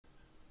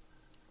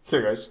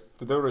Hey guys,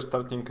 today we're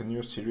starting a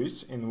new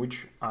series in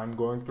which I'm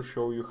going to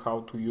show you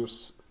how to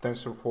use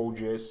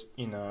TensorFlow.js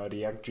in a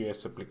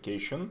React.js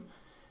application,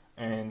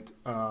 and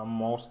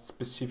most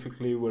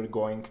specifically we're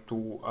going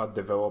to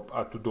develop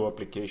a ToDo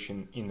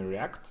application in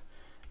React,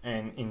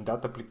 and in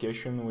that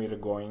application we're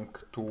going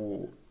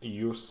to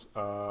use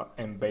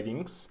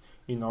embeddings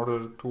in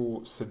order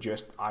to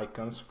suggest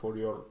icons for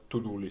your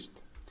to-do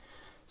list.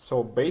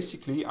 So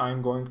basically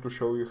I'm going to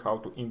show you how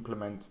to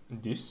implement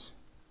this,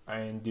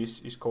 and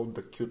this is called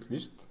the Qt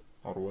list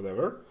or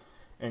whatever.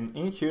 And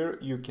in here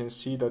you can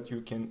see that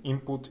you can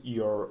input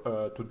your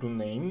to-do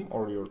name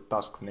or your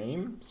task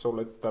name. So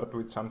let's start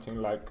with something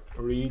like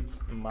read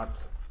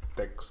math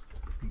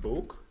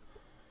textbook,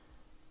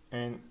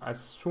 and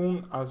as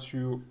soon as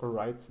you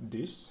write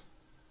this,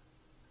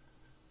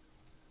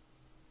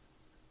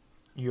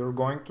 you're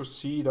going to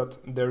see that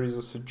there is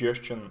a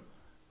suggestion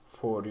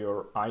for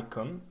your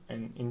icon,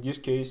 and in this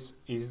case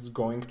is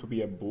going to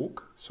be a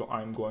book. So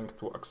I'm going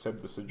to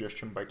accept the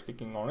suggestion by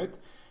clicking on it,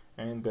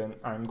 and then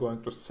I'm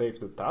going to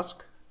save the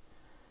task.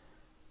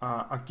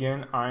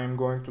 Again, I'm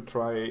going to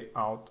try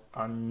out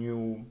some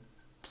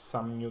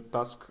new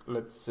task.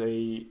 Let's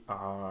say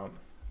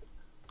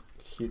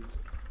hit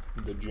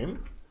the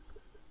gym,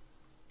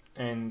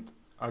 and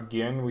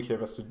again we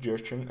have a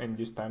suggestion, and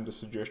this time the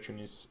suggestion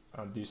is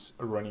this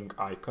running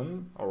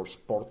icon or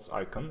sports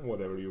icon,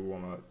 whatever you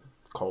want to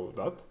call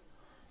that.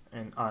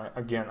 And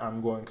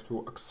I'm going to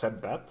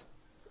accept that,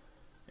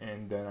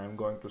 and then I'm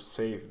going to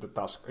save the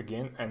task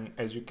again. And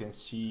as you can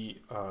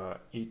see,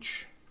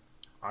 each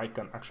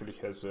icon actually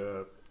has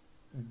a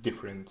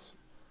different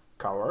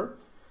color.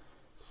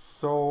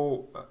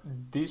 So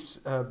this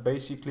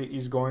basically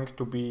is going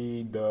to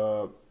be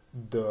the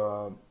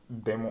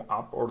demo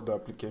app or the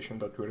application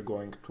that we're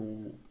going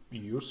to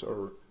use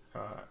or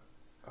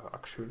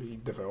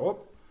actually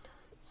develop.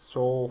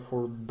 So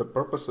for the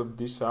purpose of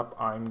this app,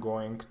 I'm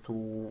going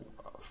to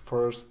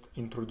first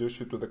introduce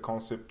you to the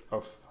concept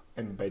of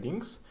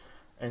embeddings,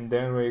 and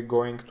then we're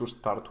going to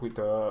start with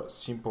a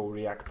simple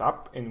React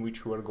app in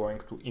which we're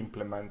going to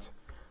implement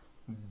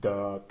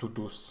the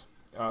to-dos,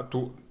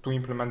 to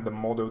implement the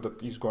model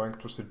that is going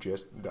to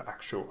suggest the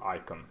actual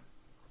icon.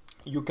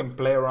 You can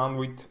play around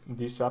with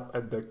this app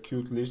at the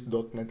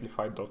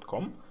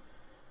qtlist.netlify.com,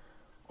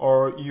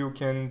 or you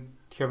can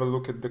have a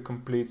look at the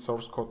complete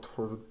source code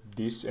for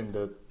this in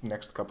the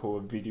next couple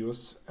of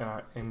videos,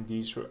 and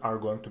these are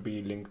going to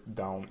be linked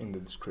down in the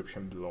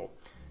description below.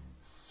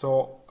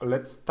 So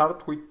let's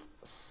start with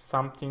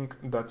something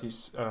that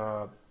is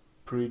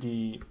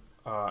pretty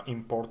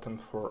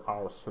important for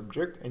our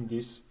subject, and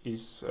this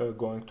is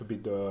going to be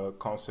the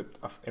concept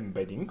of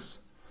embeddings.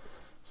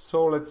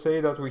 So let's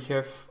say that we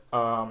have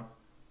a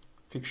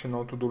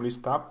fictional to-do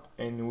list app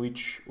in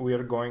which we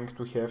are going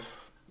to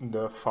have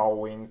the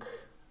following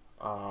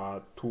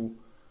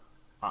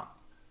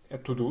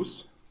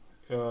to-dos.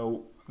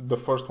 The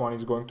first one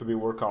is going to be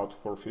workout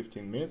for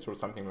 15 minutes or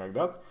something like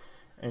that,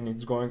 and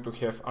it's going to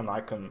have an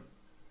icon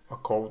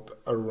called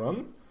a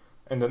run.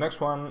 And the next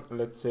one,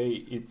 let's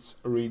say it's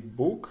read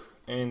book,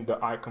 and the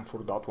icon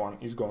for that one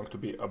is going to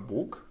be a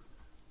book.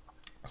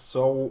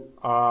 So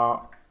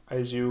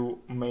as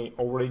you may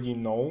already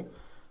know,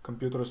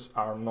 computers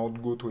are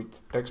not good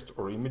with text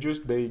or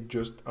images, they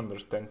just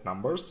understand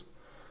numbers.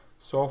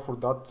 So for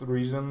that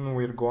reason,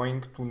 we're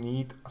going to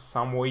need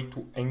some way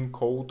to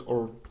encode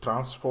or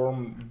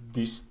transform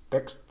this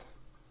text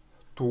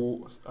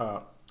to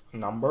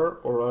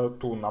number or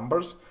to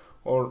numbers,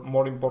 or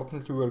more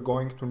importantly, we're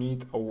going to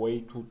need a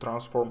way to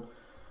transform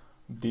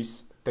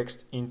this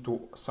text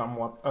into some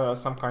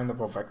kind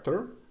of a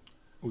vector,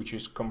 which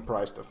is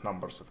comprised of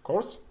numbers, of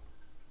course.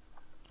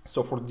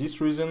 So for this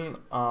reason,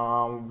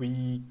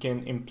 we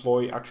can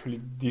employ actually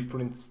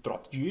different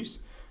strategies,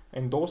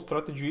 and those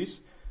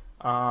strategies,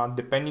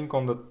 depending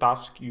on the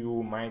task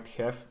you might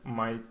have,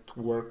 might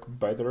work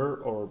better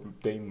or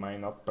they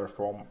might not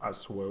perform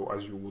as well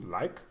as you would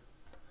like.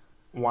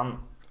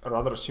 One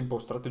rather simple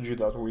strategy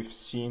that we've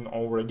seen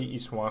already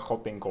is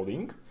one-hot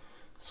encoding.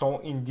 So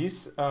in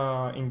this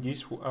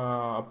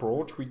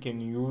approach, we can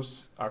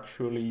use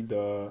actually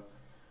the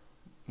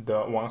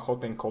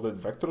one-hot encoded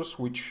vectors,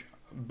 which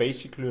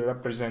basically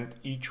represent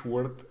each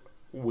word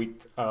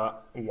with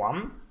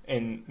 1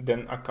 and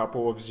then a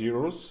couple of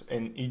zeros,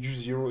 and each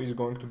zero is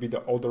going to be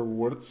the other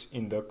words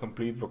in the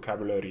complete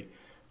vocabulary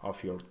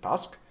of your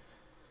task.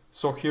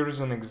 So here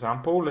is an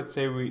example. Let's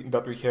say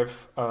that we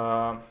have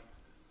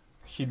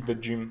hit the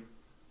gym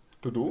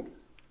to do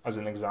as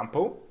an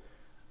example,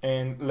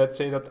 and let's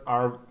say that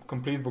our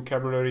complete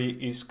vocabulary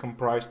is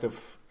comprised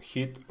of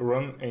hit,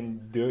 run,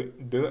 and the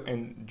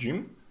and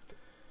gym.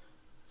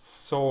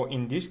 So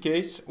in this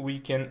case, we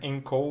can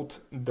encode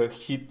the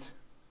hit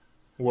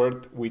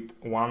word with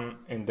 1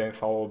 and then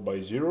followed by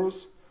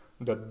zeros,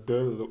 the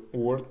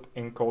word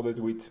encoded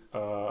with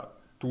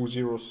 2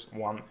 zeros,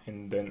 1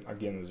 and then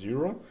again a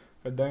 0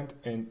 at the end,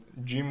 and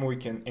gym we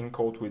can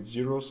encode with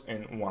zeros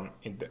and 1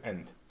 at the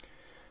end.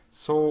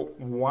 So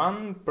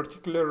one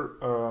particular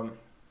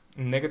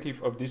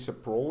negative of this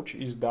approach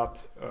is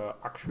that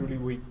actually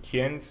we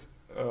can't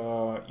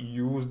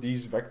use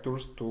these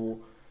vectors to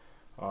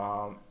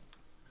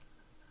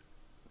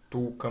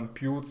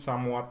compute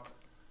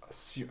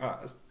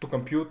to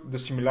compute the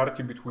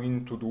similarity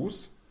between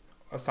to-dos,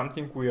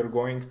 something we are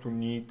going to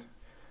need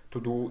to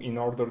do in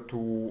order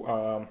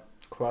to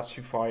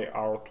classify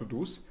our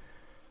to-dos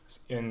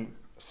and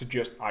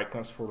suggest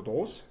icons for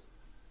those.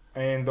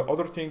 And the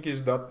other thing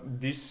is that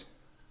this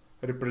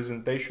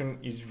representation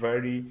is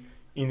very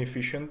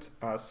inefficient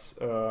as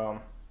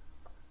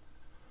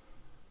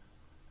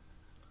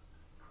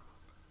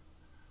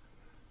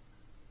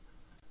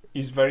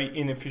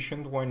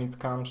when it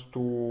comes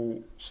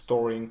to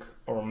storing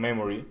or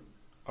memory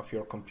of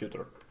your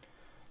computer.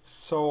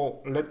 So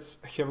let's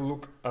have a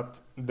look at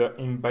the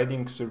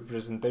embeddings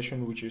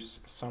representation, which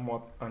is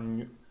somewhat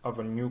of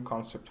a new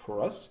concept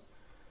for us.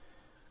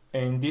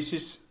 And this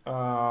is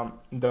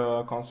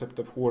the concept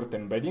of word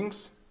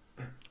embeddings.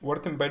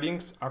 Word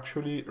embeddings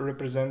actually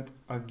represent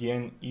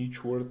again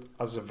each word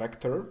as a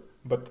vector,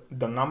 but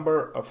the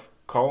number of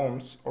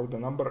columns or the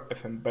number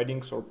of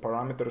embeddings or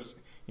parameters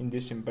in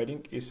this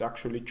embedding is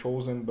actually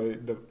chosen by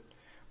the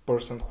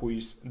person who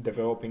is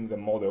developing the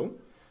model.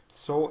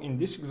 So in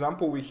this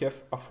example we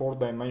have a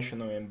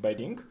 4-dimensional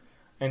embedding,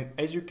 and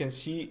as you can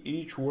see,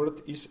 each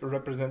word is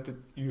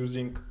represented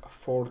using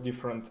 4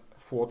 different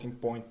floating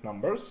point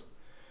numbers.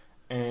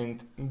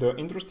 And the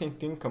interesting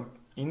thing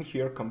in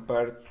here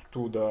compared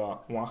to the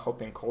one-hot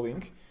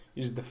encoding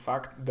is the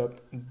fact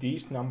that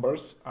these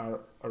numbers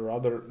are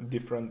rather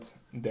different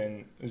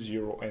than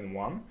 0 and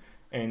 1,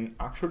 and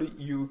actually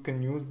you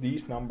can use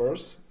these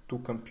numbers to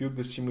compute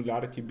the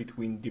similarity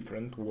between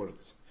different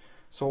words.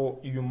 So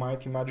you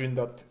might imagine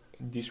that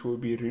this will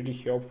be really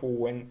helpful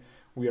when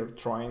we are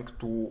trying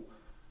to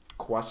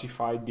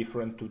classify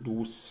different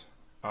to-dos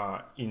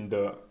in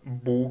the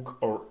book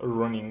or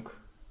running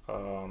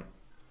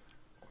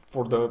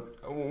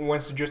when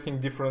suggesting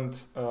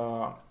different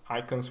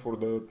icons for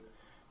the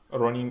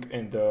running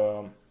and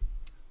the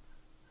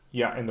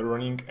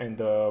running and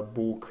the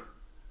book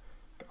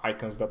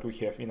icons that we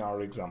have in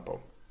our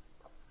example.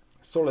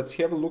 So let's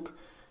have a look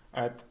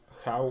at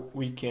how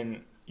we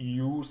can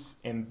use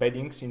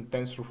embeddings in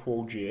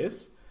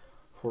TensorFlow.js.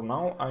 For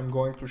now, I'm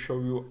going to show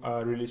you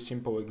a really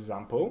simple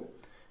example,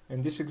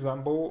 and this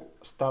example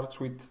starts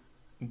with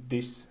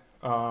this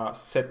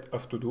set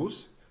of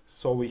to-dos.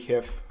 So we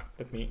have,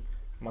 let me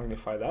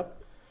magnify that.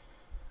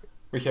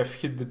 We have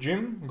hit the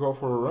gym, go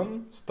for a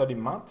run, study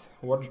math,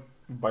 watch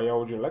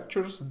biology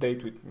lectures,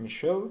 date with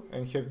Michelle,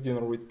 and have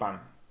dinner with Pam.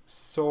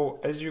 So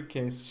as you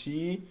can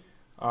see,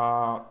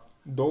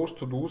 those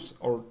to-dos,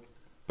 or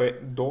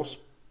those,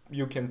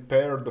 you can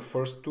pair the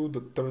first two, the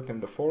third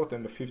and the fourth,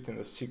 and the fifth and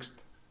the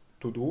sixth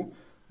to-do.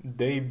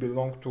 They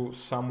belong to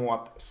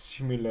somewhat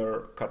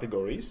similar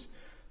categories.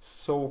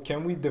 So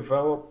can we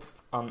develop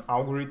an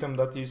algorithm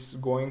that is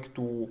going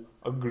to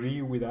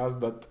agree with us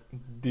that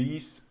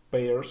these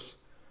pairs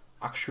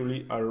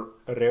actually are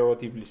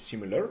relatively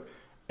similar?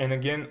 And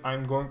again,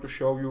 I'm going to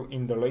show you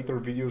in the later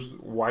videos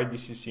why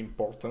this is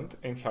important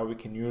and how we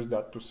can use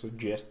that to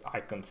suggest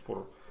icons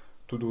for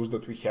to-dos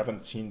that we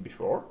haven't seen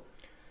before.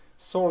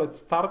 So let's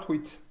start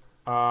with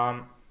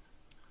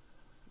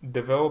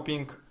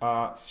developing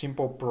a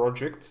simple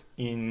project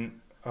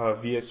in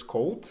VS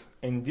Code,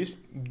 and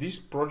this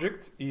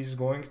project is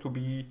going to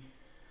be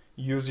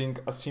using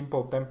a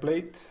simple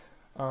template.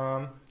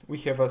 We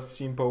have a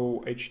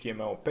simple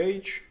HTML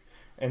page,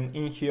 and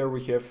in here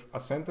we have a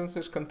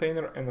sentences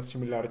container and a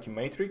similarity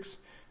matrix,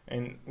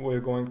 and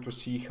we're going to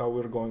see how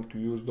we're going to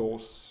use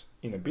those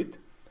in a bit.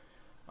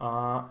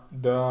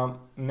 The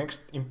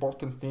next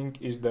important thing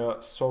is the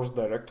source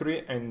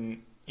directory,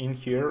 and in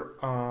here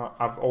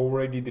I've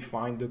already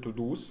defined the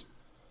to-dos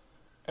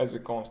as a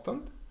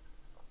constant,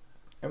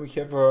 and we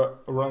have a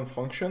run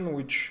function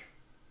which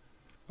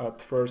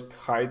at first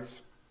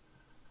hides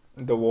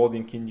the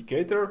loading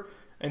indicator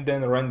and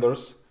then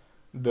renders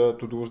the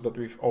to-dos that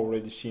we've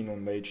already seen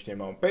on the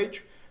HTML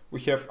page.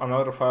 We have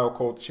another file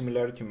called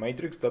similarity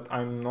matrix that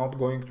I'm not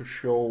going to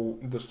show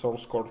the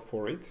source code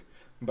for it,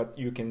 but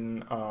you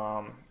can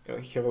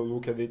have a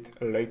look at it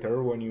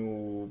later when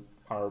you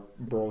are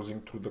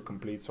browsing through the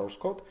complete source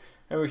code.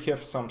 And we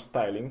have some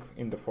styling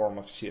in the form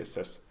of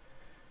CSS.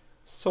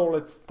 So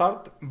let's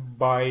start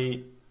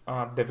by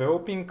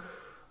developing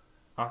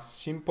a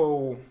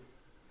simple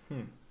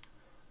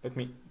let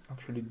me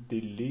actually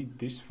delete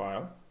this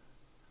file.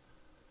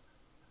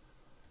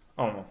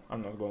 Oh no,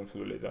 I'm not going to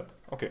delete that.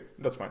 Okay,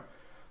 that's fine.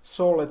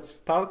 So let's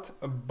start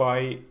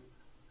by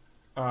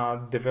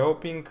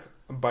developing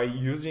by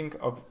using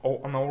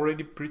an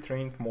already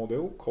pre-trained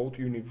model called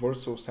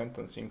Universal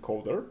Sentence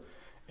Encoder,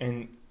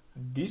 and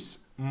this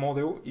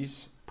model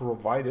is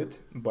provided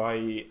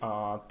by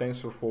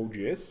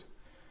TensorFlow.js,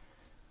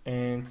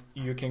 and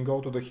you can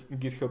go to the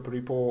GitHub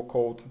repo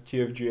called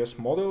TFGS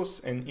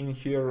models, and in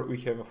here we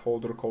have a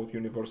folder called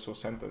Universal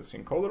Sentence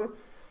Encoder.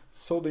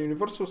 So the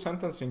Universal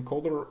Sentence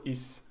Encoder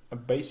is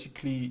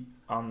basically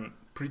a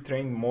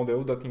pre-trained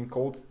model that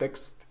encodes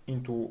text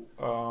into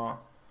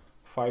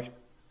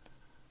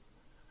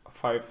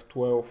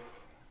 512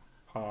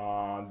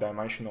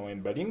 dimensional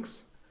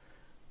embeddings.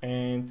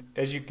 And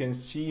as you can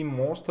see,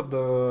 most of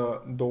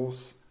the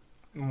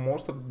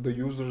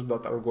users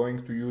that are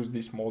going to use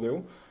this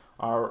model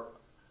are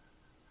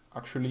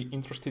actually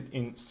interested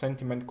in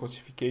sentiment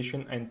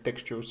classification and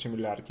textual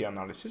similarity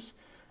analysis.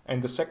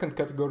 And the second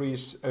category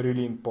is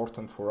really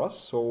important for us,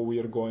 so we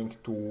are going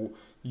to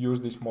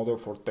use this model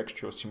for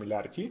textual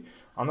similarity.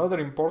 Another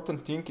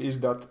important thing is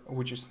that,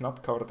 which is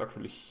not covered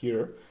actually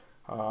here,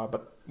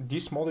 but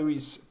this model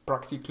is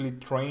practically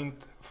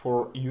trained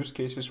for use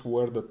cases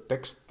where the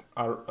text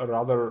are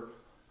rather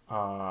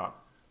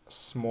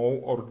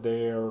small, or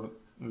they're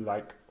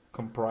like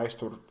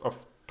comprised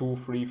of 2,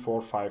 3,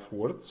 4, 5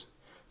 words.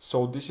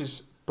 So this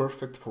is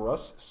perfect for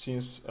us,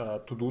 since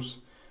to-dos,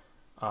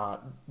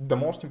 the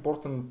most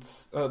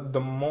important,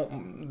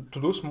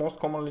 to-dos most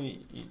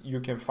commonly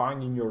you can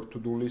find in your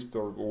to-do list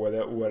or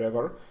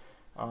wherever.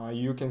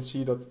 You can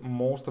see that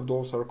most of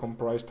those are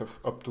comprised of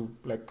up to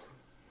like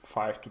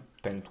 5 to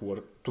 10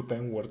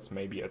 words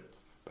maybe at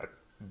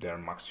their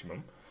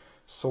maximum.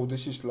 So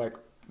this is like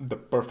the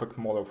perfect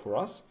model for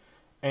us,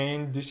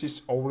 and this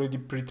is already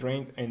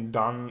pre-trained and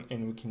done,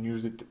 and we can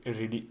use it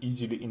really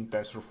easily in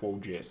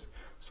TensorFlow.js.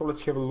 So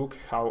let's have a look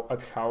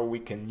at how we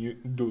can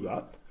do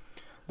that.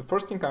 The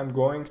first thing I'm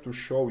going to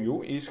show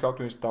you is how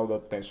to install the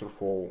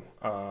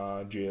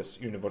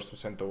TensorFlow.js Universal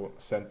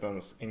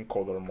Sentence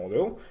Encoder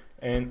model,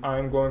 and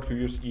I'm going to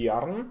use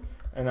yarn,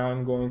 and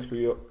I'm going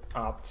to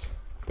add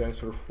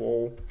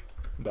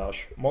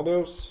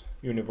TensorFlow-models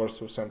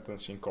Universal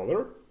Sentence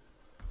Encoder.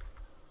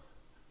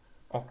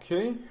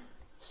 Okay,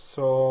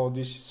 so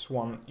this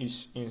one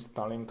is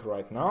installing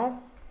right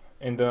now,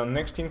 and the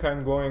next thing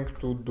I'm going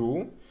to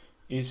do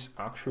is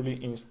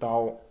actually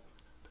install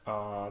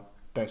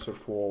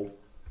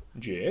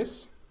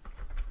TensorFlow.js.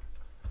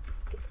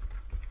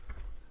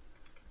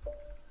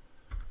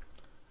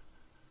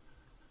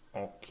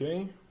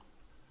 Okay,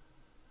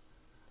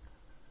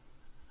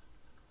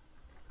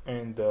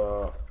 and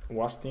the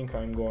last thing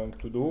I'm going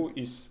to do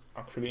is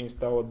actually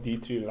install a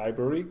D3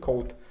 library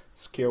called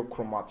Scale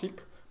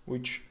Chromatic,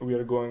 which we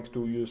are going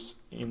to use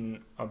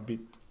in a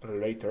bit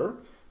later.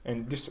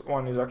 And this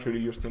one is actually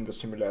used in the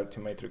similarity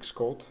matrix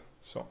code,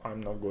 so I'm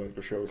not going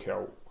to show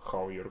you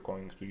how you're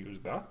going to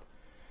use that.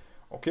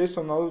 Okay,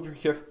 so now that we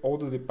have all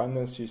the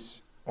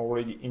dependencies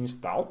already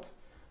installed,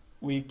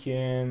 we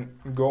can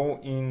go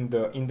in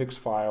the index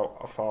file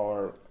of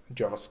our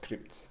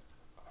JavaScript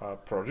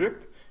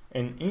project,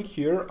 and in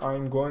here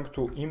I'm going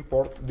to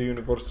import the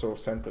Universal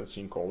Sentence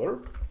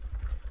Encoder.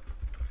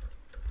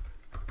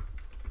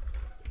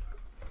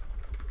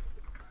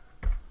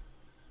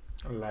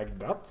 Like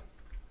that.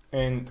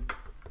 And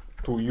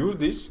to use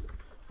this,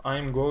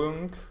 I'm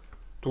going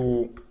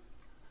to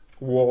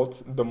load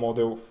the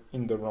model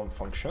in the run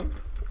function,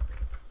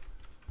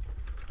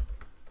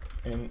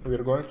 and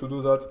we're going to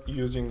do that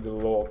using the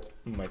load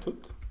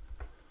method.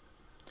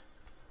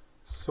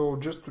 So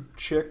just to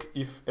check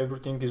if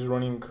everything is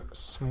running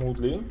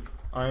smoothly,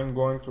 I'm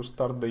going to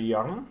start the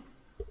yarn,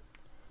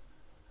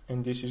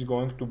 and this is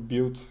going to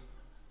build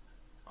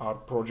our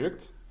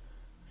project,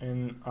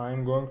 and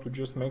I'm going to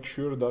just make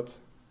sure that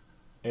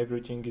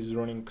everything is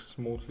running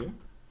smoothly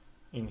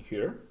in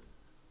here.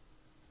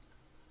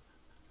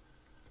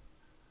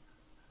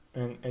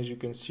 And as you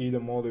can see,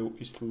 the model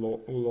is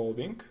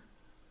loading.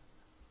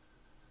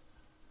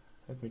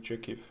 Let me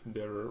check if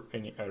there are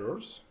any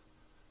errors.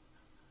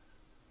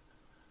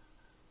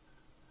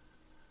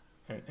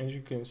 And as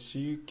you can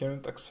see,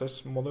 cannot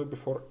access model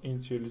before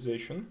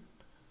initialization.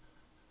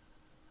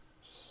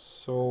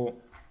 So,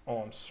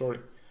 oh, I'm sorry,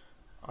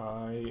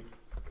 I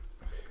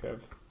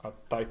have a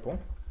typo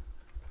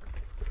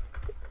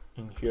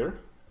in here.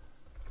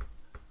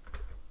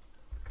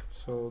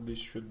 So this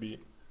should be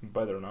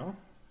better now,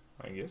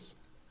 I guess.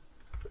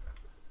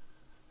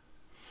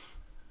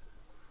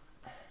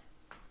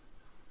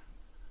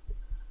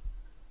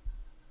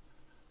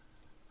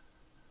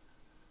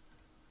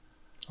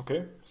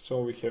 Okay,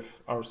 so we have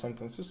our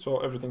sentences, so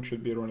everything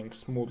should be running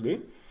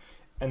smoothly.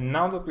 And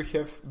now that we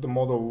have the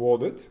model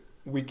loaded,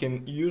 we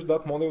can use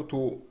that model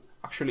to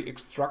actually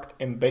extract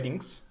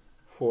embeddings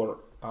for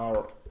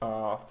our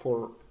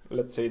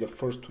let's say the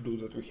first to-do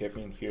that we have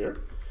in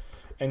here.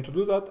 And to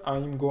do that,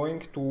 I'm going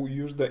to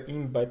use the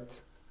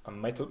embed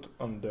method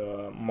on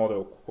the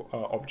model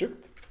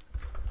object.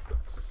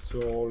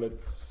 So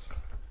let's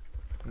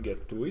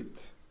get to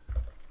it.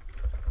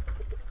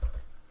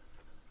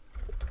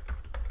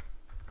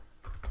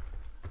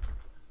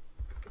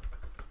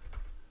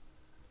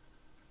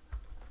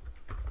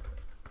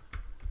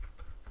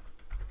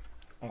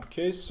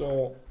 Okay,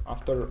 so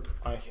after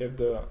I have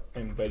the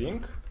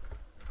embedding,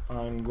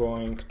 I'm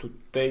going to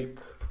take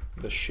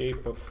the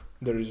shape of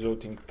the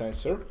resulting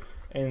tensor,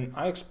 and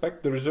I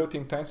expect the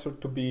resulting tensor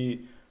to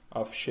be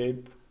of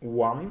shape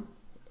 1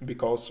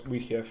 because we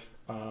have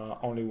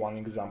only one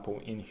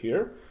example in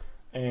here,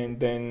 and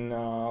then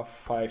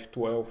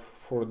 512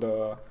 for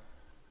the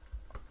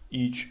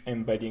each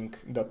embedding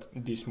that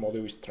this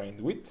model is trained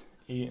with.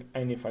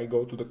 And if I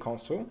go to the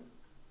console,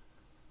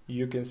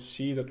 you can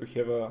see that we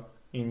have a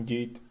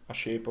indeed a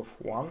shape of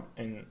 1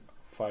 and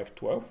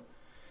 512.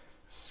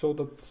 So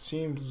that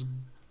seems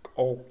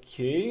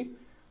okay.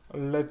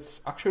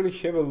 Let's actually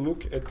have a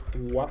look at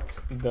what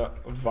the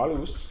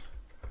values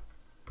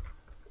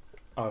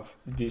of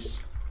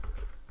this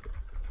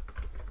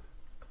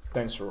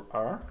tensor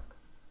are.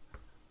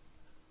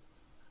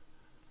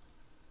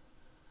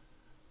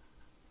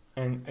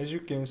 And as you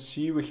can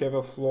see, we have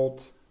a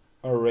float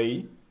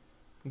array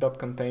that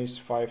contains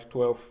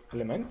 512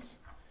 elements,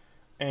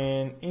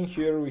 and in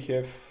here we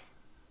have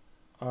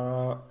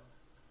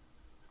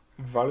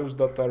values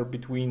that are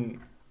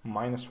between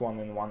 -1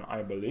 and 1,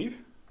 I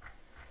believe.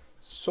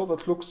 So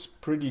that looks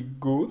pretty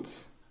good.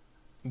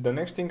 The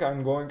next thing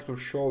I'm going to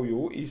show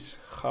you is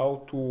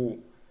how to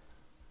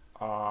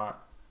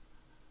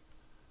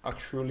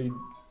actually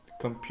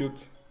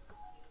compute.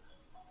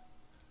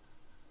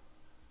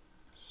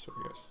 So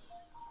yes.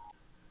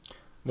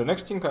 The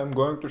next thing I'm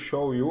going to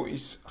show you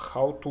is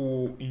how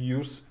to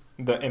use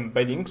the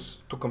embeddings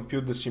to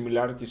compute the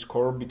similarity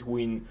score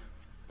between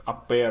a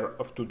pair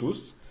of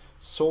to-dos.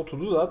 So to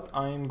do that,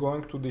 I'm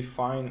going to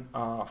define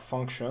a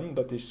function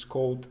that is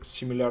called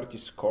similarity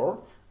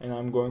score, and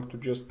I'm going to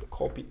just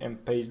copy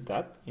and paste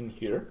that in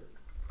here.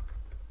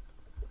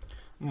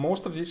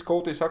 Most of this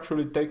code is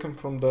actually taken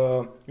from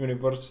the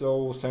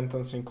universal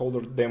sentence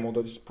encoder demo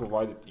that is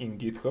provided in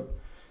GitHub.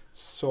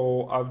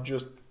 So I've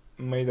just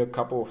made a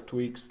couple of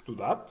tweaks to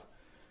that.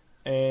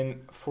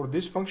 And for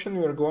this function,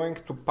 we are going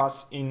to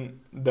pass in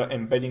the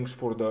embeddings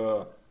for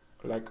the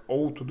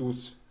all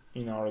to-dos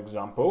in our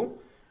example.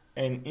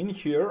 And in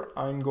here,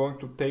 I'm going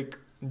to take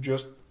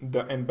just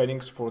the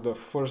embeddings for the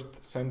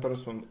first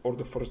sentence or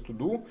the first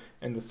to-do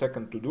and the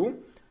second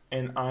to-do.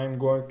 And I'm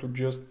going to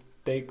just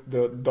take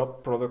the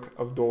dot product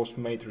of those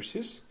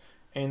matrices.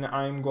 And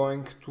I'm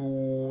going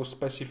to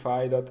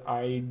specify that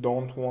I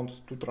don't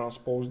want to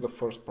transpose the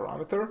first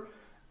parameter.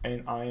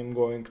 And I'm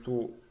going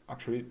to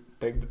actually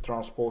take the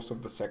transpose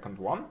of the second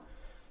one.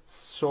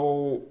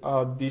 So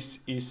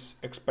this is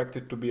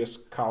expected to be a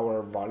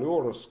scalar value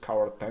or a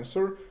scalar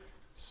tensor.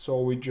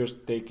 So we're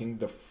just taking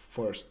the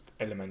first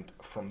element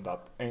from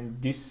that,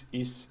 and this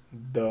is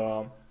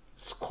the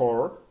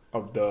score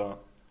of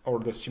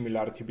the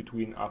similarity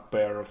between a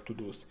pair of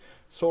to-dos.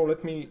 So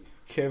let me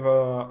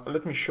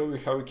show you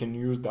how we can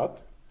use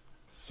that.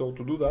 So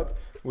to do that,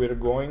 we're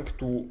going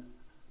to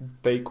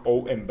take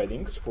all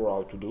embeddings for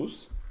our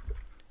to-dos.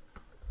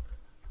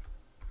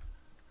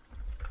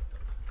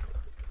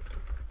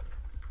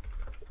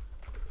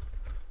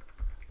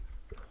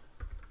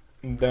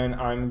 Then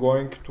I'm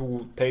going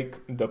to take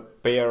the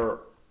pair,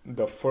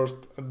 the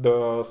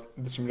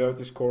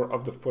similarity score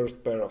of the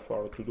first pair of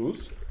our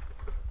to-dos.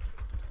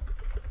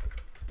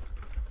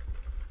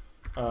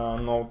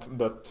 Note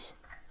that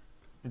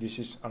this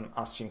is an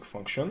async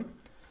function.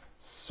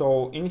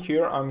 So in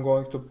here, I'm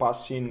going to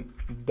pass in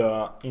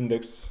the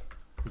index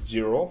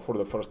 0 for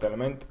the first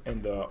element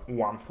and the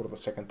 1 for the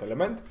second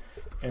element.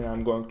 And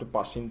I'm going to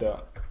pass in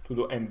the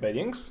to-do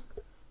embeddings.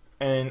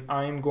 And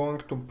I'm going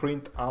to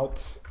print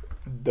out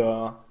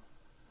the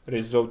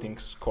resulting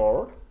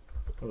score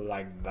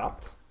like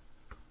that.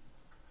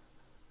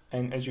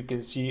 And as you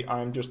can see,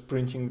 I'm just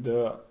printing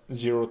the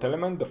 0th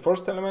element, the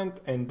first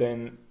element, and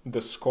then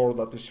the score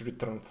that is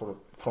returned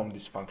from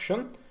this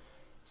function.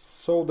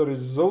 So the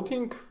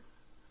resulting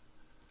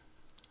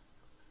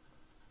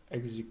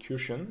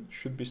execution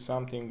should be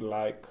something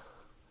like,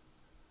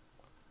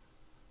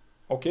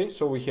 okay,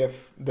 so we have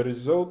the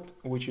result,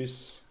 which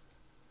is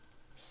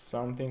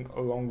something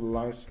along the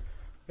lines,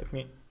 let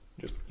me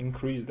just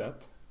increase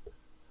that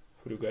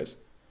for you guys.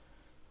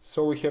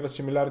 So we have a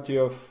similarity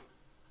of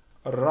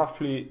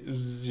roughly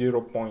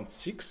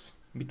 0.6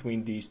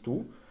 between these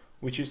two,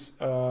 which is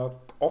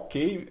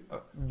okay,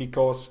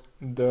 because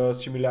the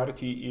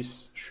similarity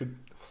should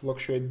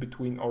fluctuate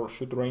between, or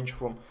should range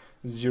from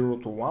 0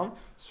 to 1.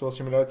 So a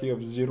similarity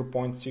of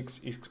 0.6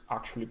 is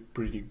actually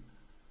pretty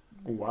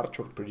large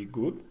or pretty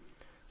good.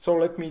 So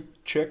let me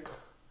check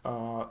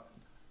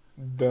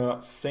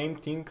the same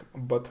thing,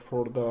 but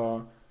for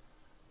the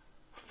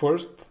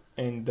first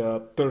and the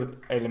third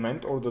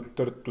element, or the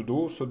third to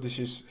do. So this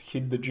is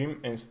hit the gym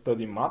and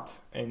study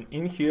math, and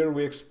in here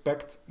we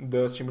expect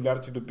the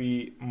similarity to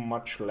be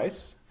much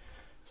less.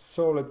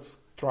 So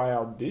let's try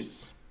out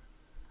this,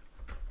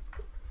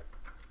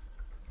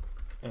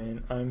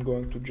 and I'm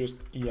going to just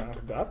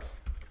yank that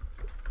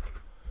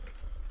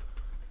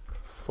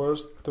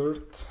first,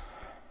 third,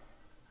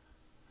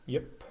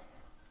 yep,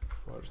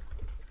 first,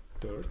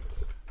 third.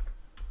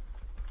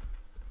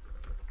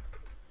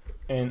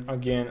 And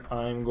again,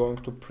 I'm going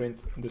to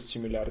print the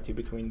similarity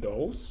between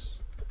those.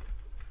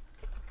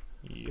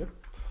 Yep.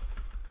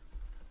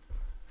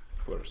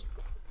 First,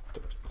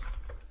 third.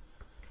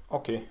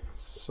 Okay,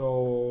 so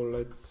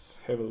let's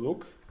have a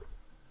look.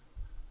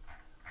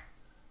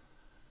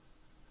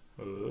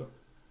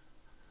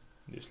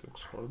 This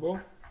looks horrible,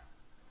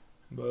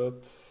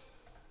 but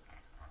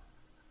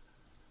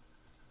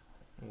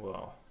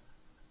wow.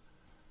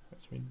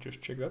 Let me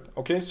just check that.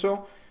 Okay,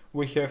 so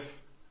we have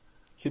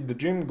hit the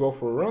gym, go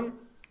for a run,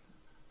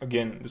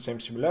 again the same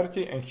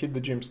similarity and hit the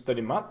gym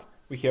study math,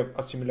 we have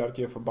a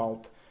similarity of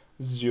about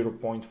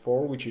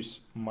 0.4, which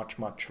is much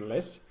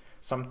less,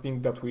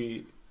 something that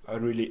we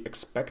really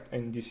expect,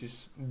 and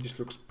this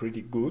looks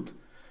pretty good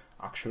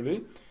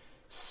actually.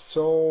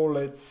 So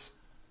let's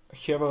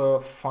have a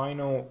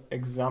final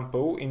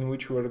example in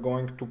which we're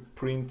going to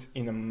print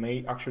in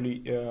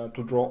a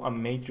to draw a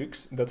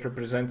matrix that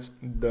represents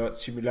the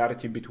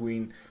similarity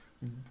between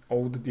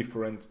all the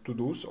different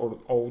to-dos or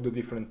all the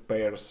different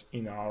pairs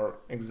in our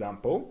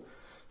example.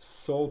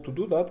 So to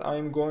do that,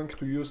 I'm going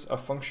to use a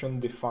function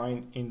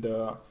defined in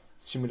the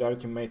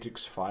similarity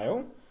matrix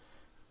file,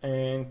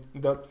 and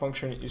that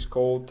function is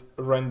called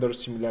render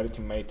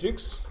similarity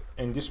matrix,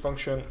 and this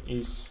function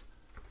is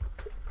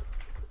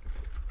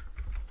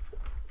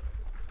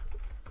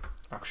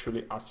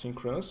actually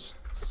asynchronous.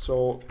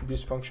 So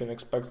this function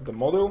expects the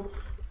model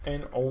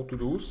and all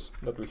to-dos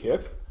that we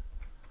have.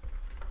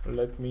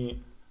 Let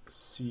me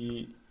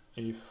see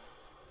if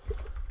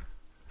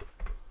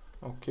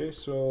okay,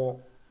 so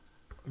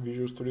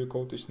Visual Studio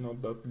Code is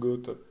not that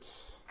good at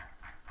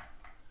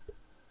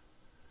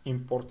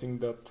importing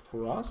that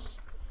for us,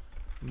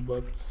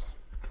 but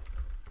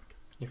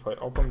if I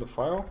open the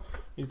file,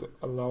 it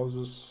allows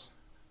us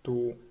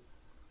to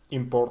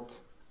import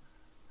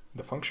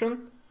the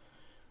function.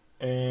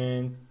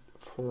 And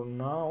for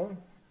now,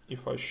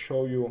 if I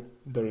show you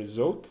the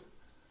result,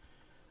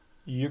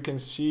 you can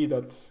see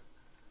that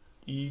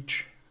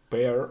each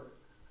pair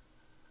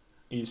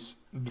is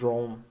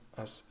drawn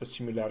as a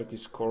similarity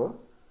score.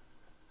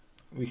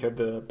 We have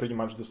pretty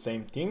much the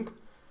same thing.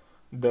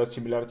 The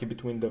similarity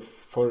between the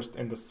first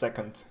and the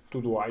second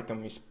to-do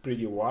item is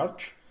pretty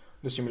large.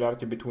 The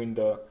similarity between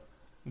the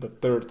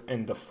third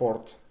and the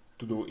fourth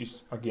to-do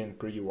is again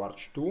pretty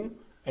large too,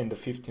 and the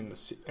fifth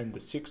and the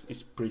sixth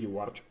is pretty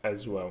large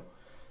as well.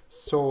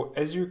 So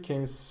as you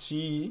can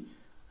see,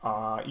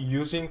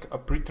 using a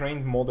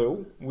pre-trained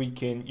model, we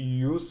can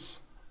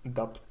use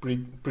that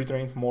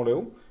pre-trained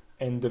model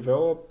and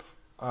develop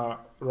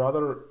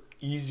rather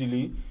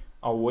easily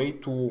a way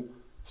to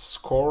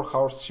score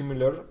how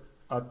similar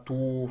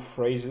two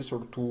phrases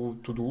or two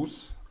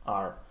to-dos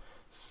are.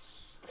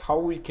 How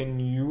we can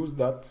use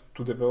that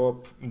to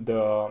develop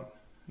the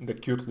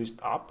Qt list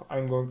app,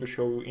 I'm going to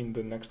show you in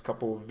the next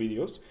couple of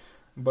videos,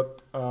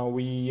 but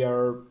we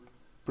are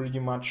pretty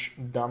much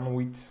done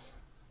with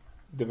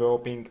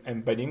developing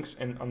embeddings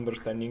and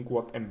understanding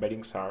what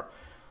embeddings are.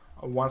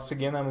 Once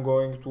again, I'm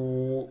going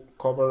to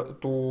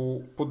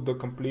put the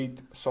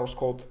complete source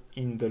code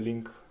in the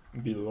link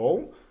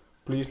below.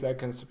 Please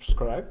like and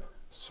subscribe,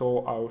 so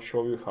I'll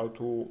show you how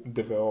to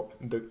develop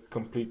the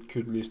complete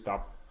Qt list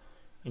app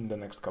in the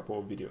next couple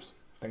of videos.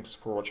 Thanks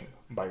for watching.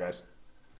 Bye guys.